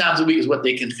 3 times a week is what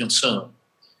they can consume.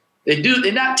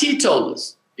 They're not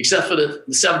teetotalers, except for the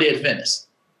Seventh-day Adventists.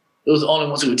 Those are the only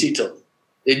ones who are teetotalers.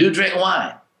 They do drink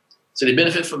wine. So they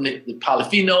benefit from the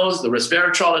polyphenols, the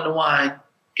resveratrol in the wine,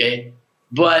 okay?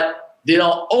 But they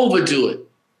don't overdo it,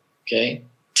 okay?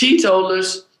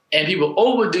 Teetotalers and people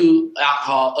overdo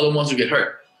alcohol are the ones who get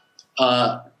hurt.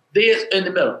 They're in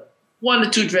the middle, 1 to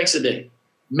 2 drinks a day,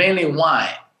 mainly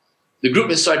wine. The group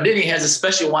in Sardinia has a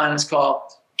special wine that's called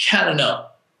Cannabidiol,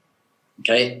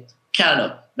 okay?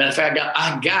 Cannabidiol. Matter of fact,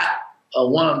 I got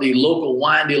one of the local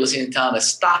wine dealers here in town to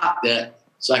stock that,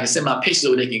 so I can send my pictures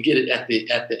over. They can get it at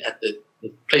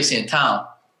the place here in town.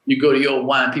 You go to your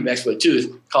wine people expert too. It's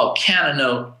called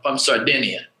Cannabidiol from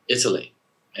Sardinia, Italy.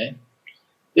 Okay,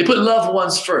 they put loved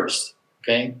ones first.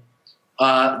 Okay,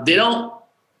 they don't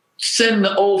send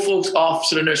the old folks off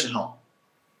to the nursing home.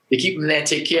 They keep them there and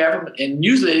take care of them. And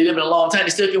usually they live in a long time. They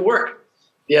still can work.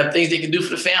 They have things they can do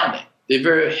for the family. They're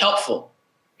very helpful.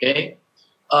 Okay.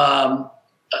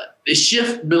 They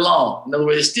shift belong. In other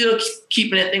words, they're still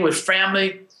keeping that thing with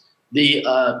family. The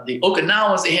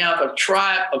Okinawans, they have a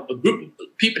tribe, a group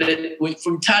of people that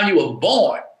from the time you were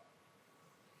born,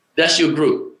 that's your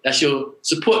group. That's your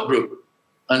support group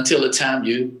until the time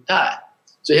you die.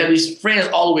 So you have these friends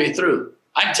all the way through.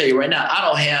 I can tell you right now, I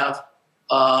don't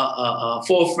have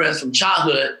 4 friends from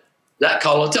childhood that I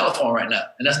call on the telephone right now,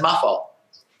 and that's my fault.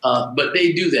 But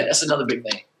they do that. That's another big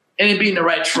thing. And it being the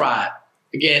right tribe.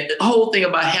 Again, the whole thing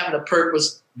about having a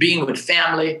purpose, being with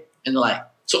family and the like.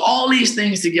 So all these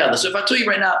things together. So if I tell you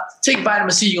right now, take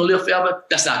vitamin C, you're going to live forever,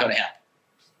 that's not going to happen.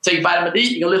 Take vitamin D,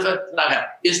 you're going to live forever, it's not going to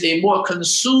happen. It's a more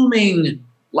consuming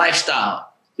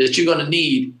lifestyle that you're going to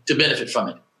need to benefit from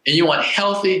it. And you want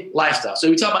healthy lifestyle. So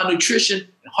we talk about nutrition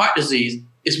and heart disease,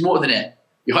 it's more than that.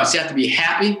 Your hearts have to be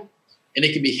happy and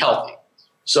it can be healthy.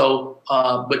 So,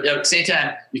 but at the same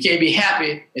time, you can't be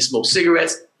happy and smoke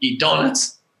cigarettes, eat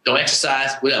donuts, don't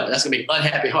exercise, whatever. That's going to be an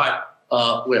unhappy heart,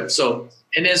 whatever. So,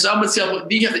 and then so I'm going to tell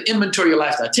you, you have to inventory your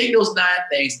lifestyle. Take those 9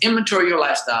 things, inventory your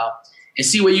lifestyle, and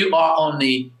see where you are on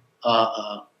the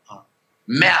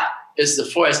map as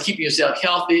far as keeping yourself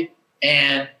healthy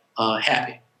and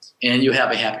happy. And you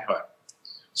have a happy heart.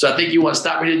 So I think you want to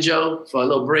stop right here, Joe, for a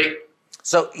little break.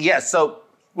 So, yes.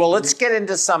 Well, let's get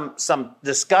into some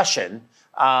discussion.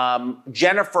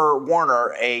 Jennifer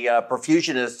Warner, a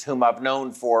perfusionist whom I've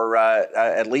known for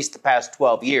at least the past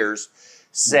 12 years,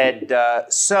 said,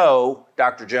 so,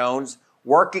 Dr. Jones,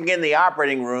 working in the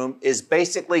operating room is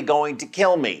basically going to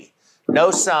kill me.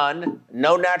 No sun,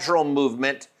 no natural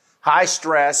movement, high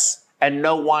stress, and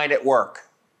no wine at work.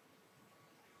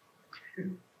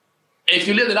 If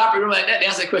you live in an operating room like that, the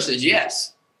answer to that question is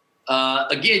yes.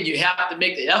 Again, you have to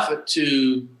make the effort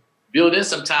to build in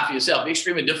some time for yourself. It's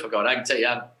extremely difficult. I can tell you,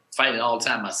 I'm fighting it all the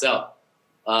time myself.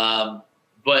 But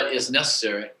it's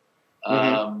necessary.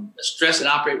 Stress in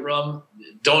the operating room,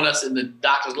 donuts in the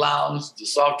doctor's lounge, the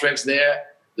soft drinks there,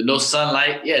 the no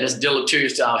sunlight. Yeah, that's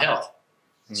deleterious to our health.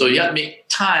 So you have to make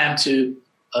time to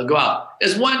go out.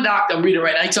 There's one doctor I'm reading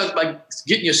right now. He talks about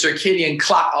getting your circadian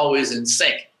clock always in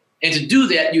sync. And to do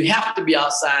that, you have to be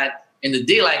outside in the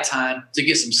daylight time to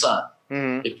get some sun.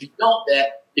 If you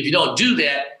don't do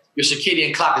that, your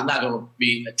circadian clock is not going to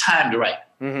be timed right.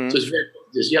 So it's very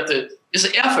important. You have to. It's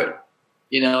an effort.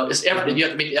 It's effort, you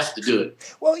have to make the effort to do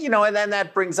it. Well, and then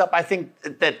that brings up, I think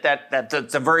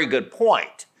that's a very good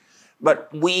point. But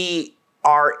we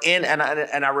are in, and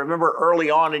I remember early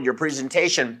on in your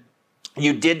presentation,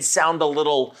 you did sound a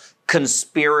little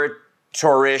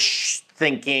conspiratorish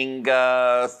thinking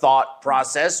thought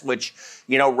process, which,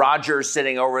 Roger's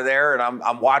sitting over there and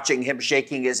I'm watching him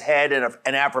shaking his head in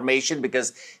an affirmation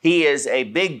because he is a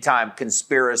big time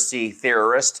conspiracy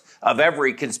theorist of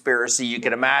every conspiracy you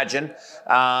can imagine.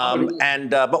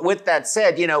 But with that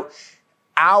said, the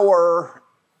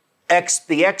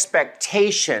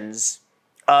expectations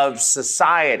of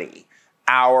society,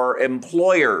 our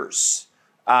employers,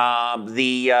 whether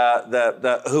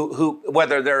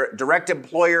they're direct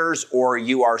employers or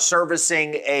you are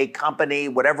servicing a company,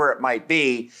 whatever it might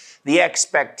be, the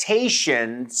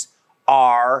expectations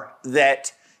are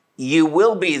that you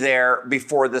will be there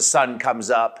before the sun comes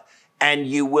up and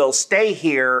you will stay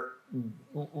here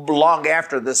long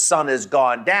after the sun has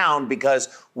gone down because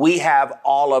we have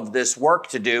all of this work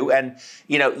to do. And,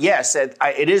 yes,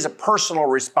 it is a personal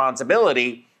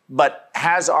responsibility. But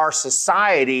has our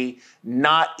society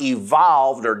not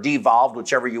evolved or devolved,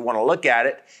 whichever you want to look at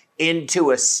it,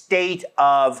 into a state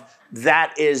of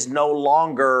that is no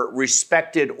longer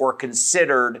respected or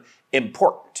considered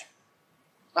important?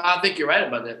 I think you're right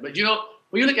about that. But,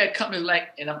 when you look at companies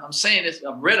like, and I'm saying this,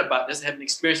 I've read about this, I haven't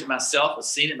experienced it myself or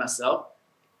seen it myself,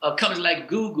 companies like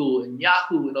Google and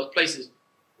Yahoo and those places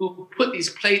who put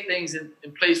these things in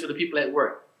place for the people at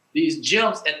work, these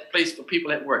gyms at the place for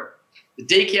people at work. The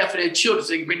daycare for their children,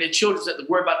 so they can bring their children to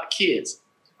worry about the kids.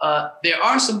 There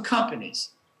are some companies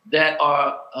that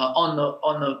are on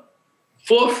the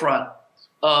forefront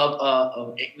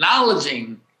of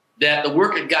acknowledging that the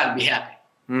worker got to be happy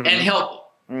and healthy.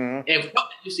 Mm-hmm. And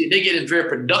you see, they get a very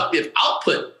productive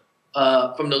output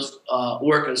from those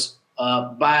workers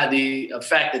by the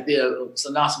fact that they're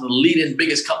now some of the leading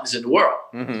biggest companies in the world.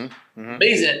 Mm-hmm. Mm-hmm.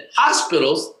 Amazing.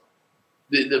 Hospitals,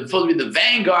 supposed to be the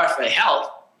vanguard for health,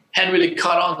 hadn't really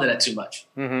caught on to that too much.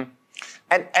 Mm-hmm.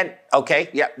 And okay,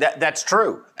 yeah, that's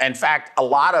true. In fact, a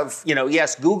lot of,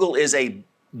 yes, Google is a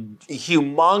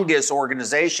humongous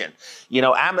organization.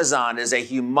 Amazon is a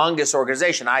humongous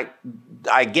organization. I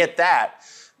get that.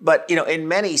 But, in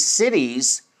many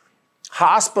cities,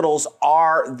 hospitals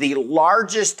are the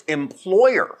largest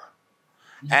employer.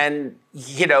 Mm-hmm. And,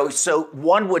 so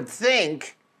one would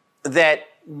think that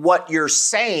what you're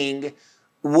saying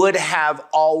would have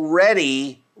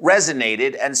already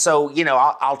resonated. And so,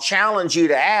 I'll challenge you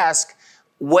to ask,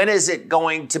 when is it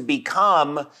going to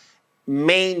become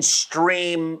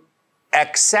mainstream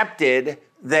accepted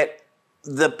that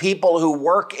the people who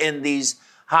work in these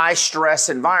high stress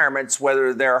environments,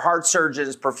 whether they're heart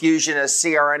surgeons, perfusionists,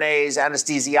 CRNAs,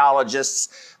 anesthesiologists,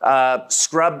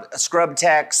 scrub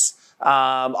techs,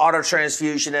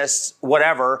 autotransfusionists,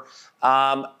 whatever,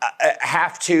 are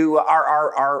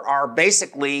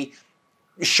basically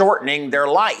shortening their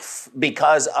life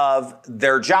because of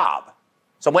their job.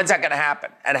 So when's that going to happen?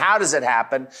 And how does it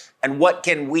happen? And what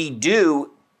can we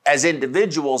do as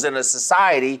individuals in a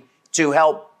society to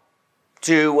help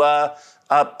to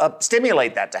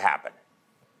stimulate that to happen?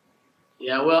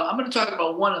 Yeah, well, I'm going to talk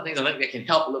about one of the things I think that can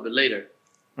help a little bit later.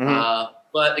 Mm-hmm.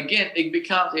 But again, it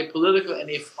becomes a political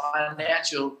and a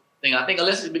financial thing. I think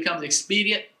unless it becomes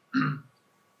expedient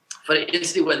for the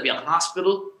entity, whether it be a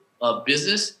hospital, a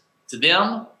business, to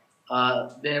them,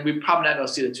 then we're probably not going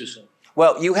to see that too soon.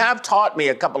 Well, you have taught me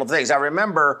a couple of things. I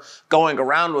remember going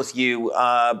around with you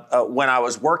when I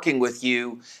was working with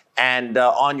you, and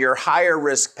on your higher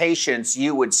risk patients,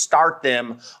 you would start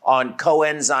them on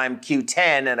coenzyme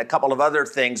Q10 and a couple of other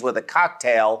things with a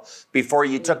cocktail before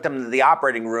you took them to the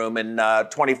operating room in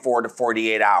 24 to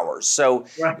 48 hours. So,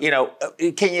 right.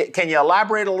 Can you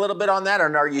elaborate a little bit on that,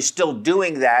 or are you still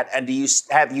doing that? And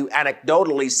have you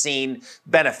anecdotally seen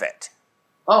benefit?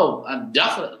 Oh,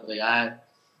 definitely. Like I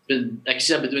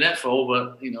said, I've been doing that for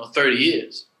over 30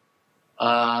 years.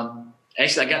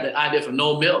 Actually, I got that idea from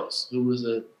Noel Mills, who was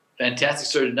a fantastic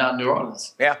surgeon down in New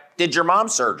Orleans. Yeah, did your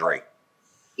mom's surgery?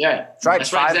 Yeah, that's right.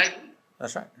 Exactly.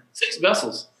 That's right. 6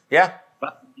 vessels. Yeah.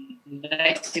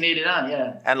 1989.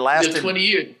 Yeah. And lasted 20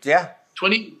 years. Yeah.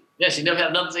 20. Yeah, she never had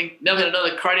another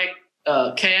cardiac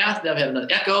cath. Never had another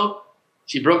echo.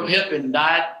 She broke her hip and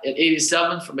died at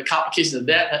 87 from the complications of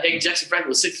that. Her ejection fraction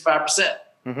was 65%.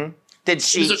 Mm-hmm.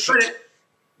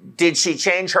 Did she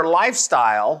change her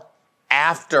lifestyle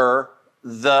after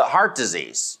the heart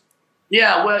disease?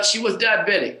 Yeah, well, she was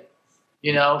diabetic,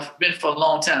 been for a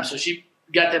long time. So she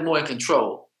got that more in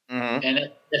control. Mm-hmm. And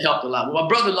it helped a lot. Well, my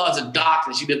brother-in-law is a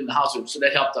doctor, and she lived in the hospital, so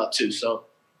that helped out too. So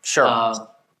sure.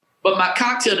 But my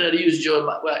cocktail that I use, Joe,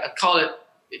 I call it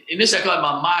initially I call it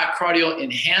my myocardial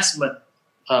enhancement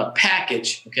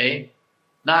package. Okay,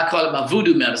 now I call it my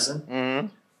voodoo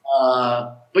medicine.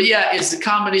 But yeah, it's a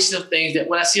combination of things that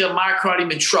when I see a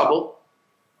myocardium in trouble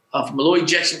from a low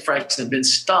ejection fraction, have been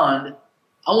stunned,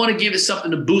 I want to give it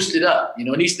something to boost it up. You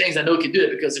know, and these things I know can do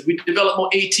it, because if we develop more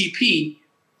ATP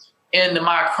in the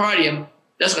myocardium,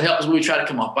 that's going to help us when we try to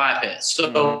come off bypass. So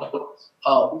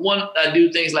one, I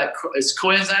do things like it's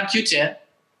coenzyme Q10,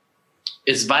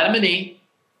 it's vitamin E,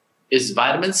 it's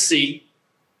vitamin C,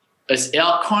 it's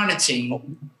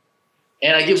L-carnitine,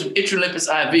 and I give some intralipids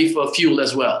IV for fuel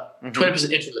as well. 20%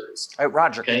 intralipids. Hey,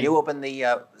 Roger, can you open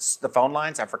the phone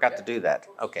lines? I forgot to do that.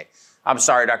 Okay. I'm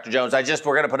sorry, Dr. Jones.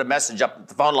 We're going to put a message up that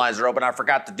the phone lines are open. I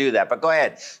forgot to do that, but go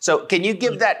ahead. So can you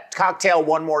give that cocktail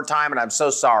one more time? And I'm so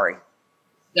sorry.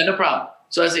 Yeah, no problem.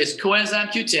 So it's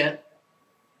coenzyme Q10,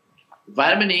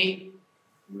 vitamin E,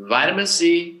 vitamin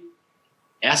C,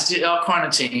 acetyl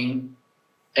L-carnitine,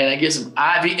 and I get some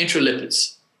IV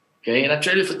intralipids. Okay, and I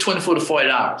trade it for 24 to 48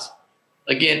 hours.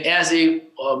 Again, as a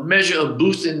measure of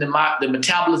boosting the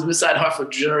metabolism inside the heart for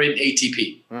generating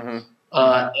ATP. And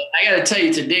I got to tell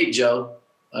you today, Joe,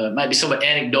 it might be somewhat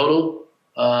anecdotal,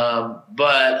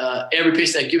 but every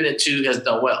patient I've given it to has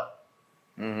done well.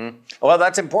 Well,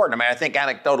 that's important. I mean, I think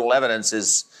anecdotal evidence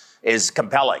is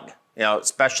compelling. You know,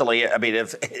 especially, I mean,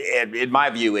 if in my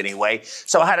view anyway.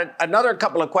 So I had another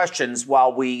couple of questions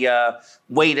while we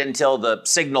wait until the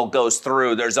signal goes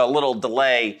through. There's a little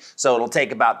delay, so it'll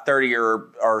take about 30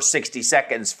 or 60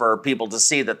 seconds for people to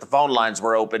see that the phone lines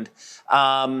were opened.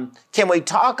 Can we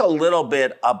talk a little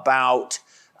bit about,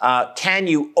 can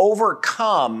you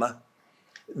overcome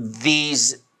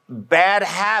these bad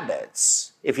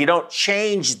habits if you don't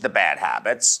change the bad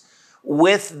habits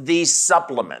with these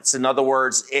supplements? In other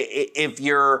words, if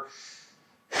you're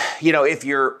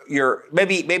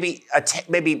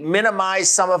maybe minimize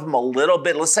some of them a little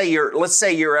bit. Let's say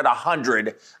you're at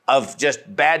 100 of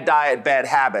just bad diet, bad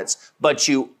habits, but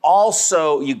you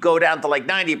go down to like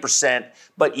 90%,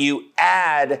 but you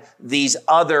add these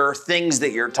other things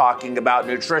that you're talking about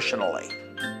nutritionally.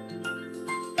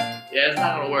 Yeah, it's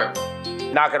not going to work.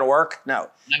 Not going to work?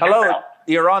 No. Hello,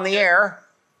 you're on the air.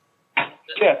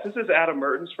 Yes, this is Adam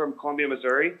Mertens from Columbia,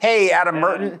 Missouri. Hey, Adam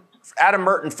Merton. Adam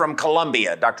Merton from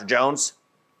Columbia, Dr. Jones.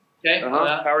 Okay.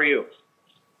 How are you?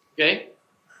 Okay.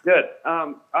 Good.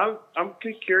 I'm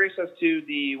curious as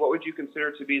to what would you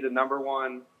consider to be the number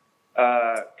one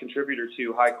contributor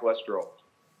to high cholesterol?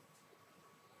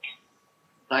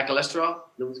 High cholesterol?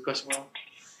 That was the question.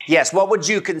 Yes. What would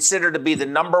you consider to be the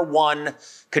number one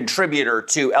contributor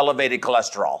to elevated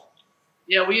cholesterol?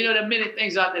 Yeah, well, there are many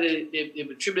things out there that they've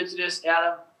attributed to this,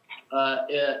 Adam.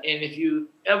 And if you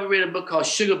ever read a book called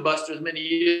Sugar Busters many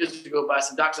years ago by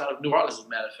some doctors out of New Orleans, as a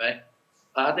matter of fact,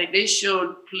 I think they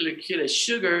showed clearly that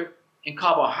sugar and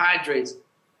carbohydrates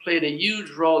played a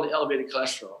huge role in elevated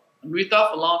cholesterol. And we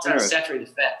thought for a long time saturated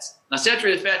fats. Now,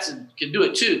 saturated fats can do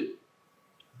it too,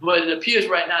 but it appears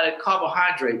right now that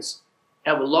carbohydrates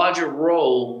have a larger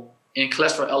role in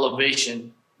cholesterol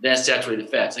elevation than saturated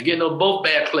fats. Again, they're both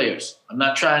bad players. I'm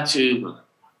not trying to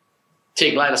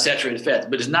take light of saturated fats,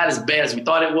 but it's not as bad as we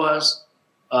thought it was,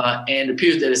 and it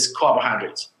appears that it's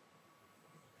carbohydrates.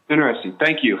 Interesting.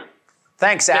 Thank you.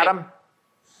 Thanks, Adam.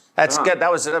 That's good.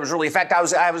 That was really. In fact, I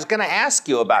was going to ask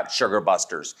you about Sugar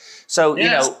Busters. So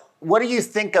what do you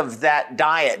think of that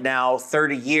diet now,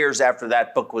 30 years after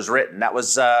that book was written? That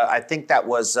was I think that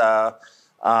was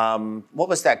what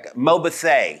was that? Mo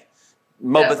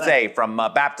Bethay from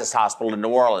Baptist Hospital in New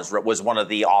Orleans was one of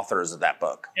the authors of that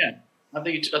book. Yeah, I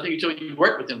think you told me you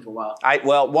worked with him for a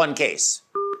while. One case.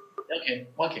 Okay,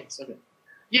 one case. Okay.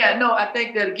 Yeah, no, I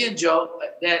think that again, Joe.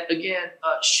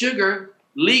 Sugar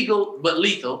legal but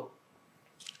lethal.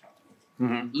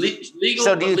 Legal.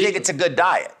 So, do you think it's a good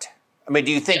diet? I mean,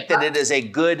 do you think that it is a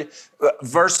good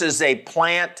versus a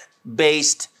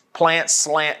plant-based, plant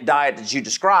slant diet that you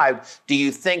described? Do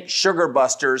you think Sugar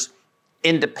Busters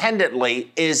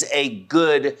independently is a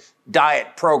good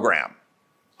diet program?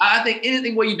 I think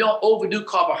anything where you don't overdo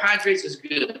carbohydrates is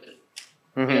good.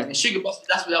 And Sugar Busters,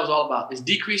 that's what that was all about. It's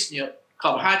decreasing your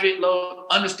carbohydrate load,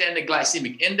 understanding the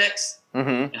glycemic index,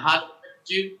 and how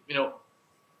to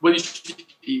whether you should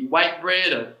eat white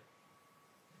bread or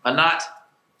not.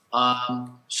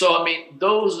 So I mean,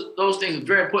 those things are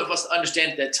very important for us to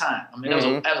understand at that time. I mean, that was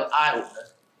an eye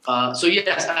opener. So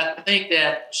yes, I think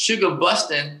that sugar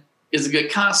busting is a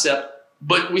good concept,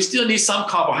 but we still need some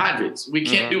carbohydrates. We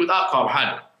can't do without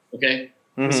carbohydrates. Okay,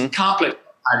 it's complex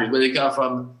carbohydrates, whether they come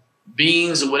from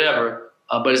beans or whatever,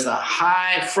 but it's the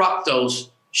high fructose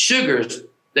sugars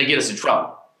that get us in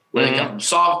trouble. Whether they come from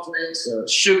soft drinks, or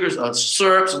sugars, or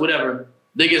syrups, or whatever,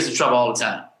 they get us in trouble all the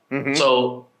time. Mm-hmm.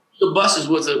 So the buses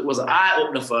was an eye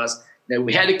opener for us that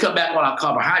we had to cut back on our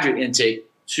carbohydrate intake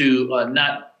to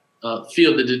not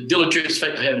feel the deleterious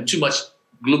effect of having too much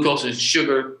glucose and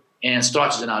sugar and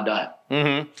starches in our diet.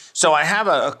 Mm-hmm. So I have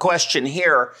a question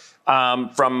here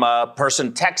from a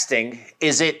person texting.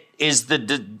 Is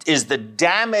the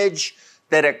damage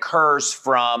that occurs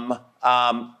from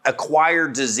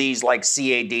acquired disease like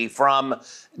CAD from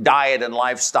diet and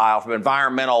lifestyle, from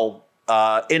environmental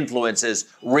influences,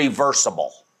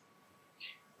 reversible?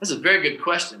 That's a very good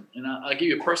question, and I'll give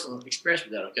you a personal experience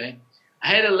with that, okay? I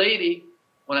had a lady,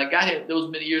 when I got here those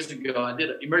many years ago, I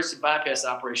did an emergency bypass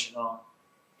operation on,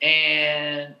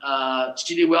 and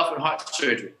she did welfare and heart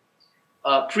surgery.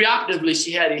 Preoperatively,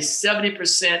 she had a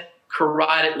 70%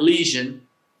 carotid lesion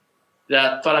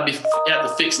that I thought I'd have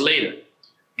to fix later.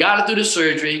 Got her through the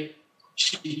surgery.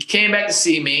 She came back to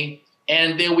see me,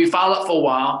 and then we followed up for a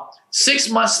while. 6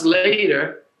 months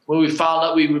later, when we followed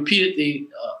up, we repeated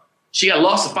she got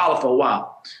lost to follow for a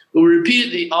while. But we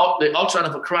repeated the ultrasound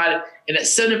of a carotid, and that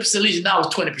 70% lesion now was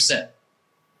 20%.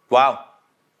 Wow.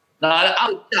 Now,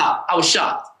 I was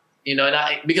shocked, you know,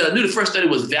 because I knew the first study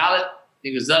was valid.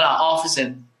 It was done in our office,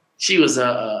 and she was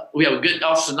we have a good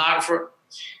office sonographer.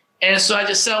 And so I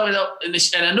just said, and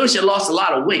I know she had lost a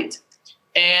lot of weight.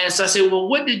 And so I said, well,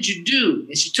 what did you do?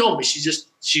 And she told me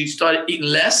she started eating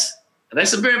less. And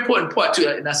that's a very important part too.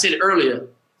 And I said it earlier.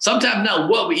 Sometimes not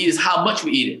what we eat is how much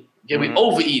we eat it. Okay, we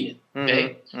overeat it.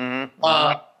 Okay,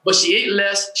 but she ate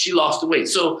less. She lost the weight.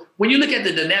 So when you look at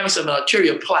the dynamics of an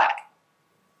arterial plaque,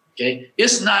 okay,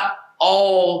 it's not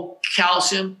all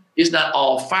calcium. It's not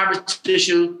all fibrous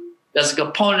tissue. There's a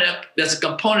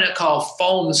component called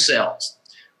foam cells.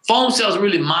 Foam cells are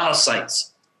really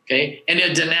monocytes. Okay, and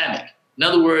they're dynamic. In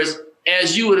other words,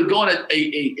 as you would go on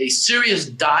a serious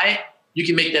diet, you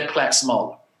can make that plaque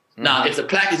smaller. Mm-hmm. Now, if the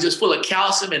plaque is just full of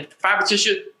calcium and fiber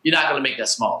tissue, you're not going to make that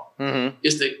small. Mm-hmm.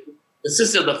 It's the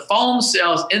consistency of the foam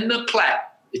cells in the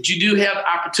plaque that you do have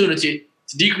opportunity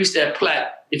to decrease that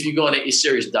plaque if you go on a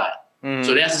serious diet. Mm-hmm.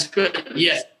 So that's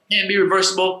yes, it can be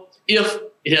reversible if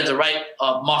it has the right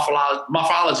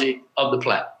morphology of the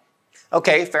plaque.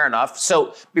 Okay, fair enough.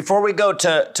 So before we go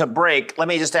to break, let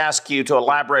me just ask you to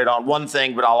elaborate on one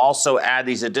thing, but I'll also add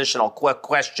these additional quick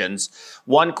questions.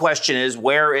 One question is,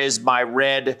 where is my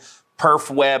red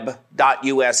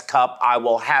perfweb.us cup? I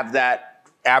will have that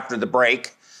after the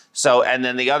break. So, and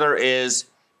then the other is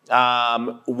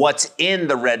what's in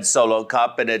the red solo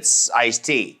cup, and it's iced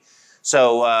tea.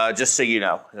 So just so you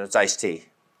know, it's iced tea.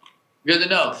 Good to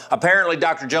know. Apparently,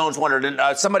 Dr. Jones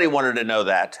somebody wanted to know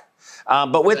that.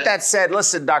 But with that said,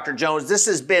 listen, Dr. Jones, this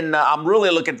has been, I'm really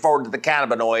looking forward to the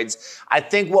cannabinoids. I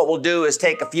think what we'll do is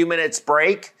take a few minutes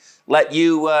break, let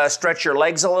you stretch your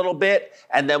legs a little bit,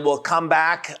 and then we'll come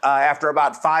back after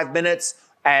about 5 minutes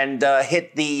and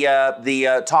hit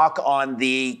the talk on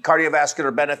the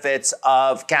cardiovascular benefits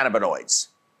of cannabinoids.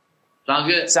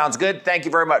 Sounds good. Sounds good. Thank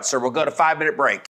you very much, sir. We'll go to 5-minute break.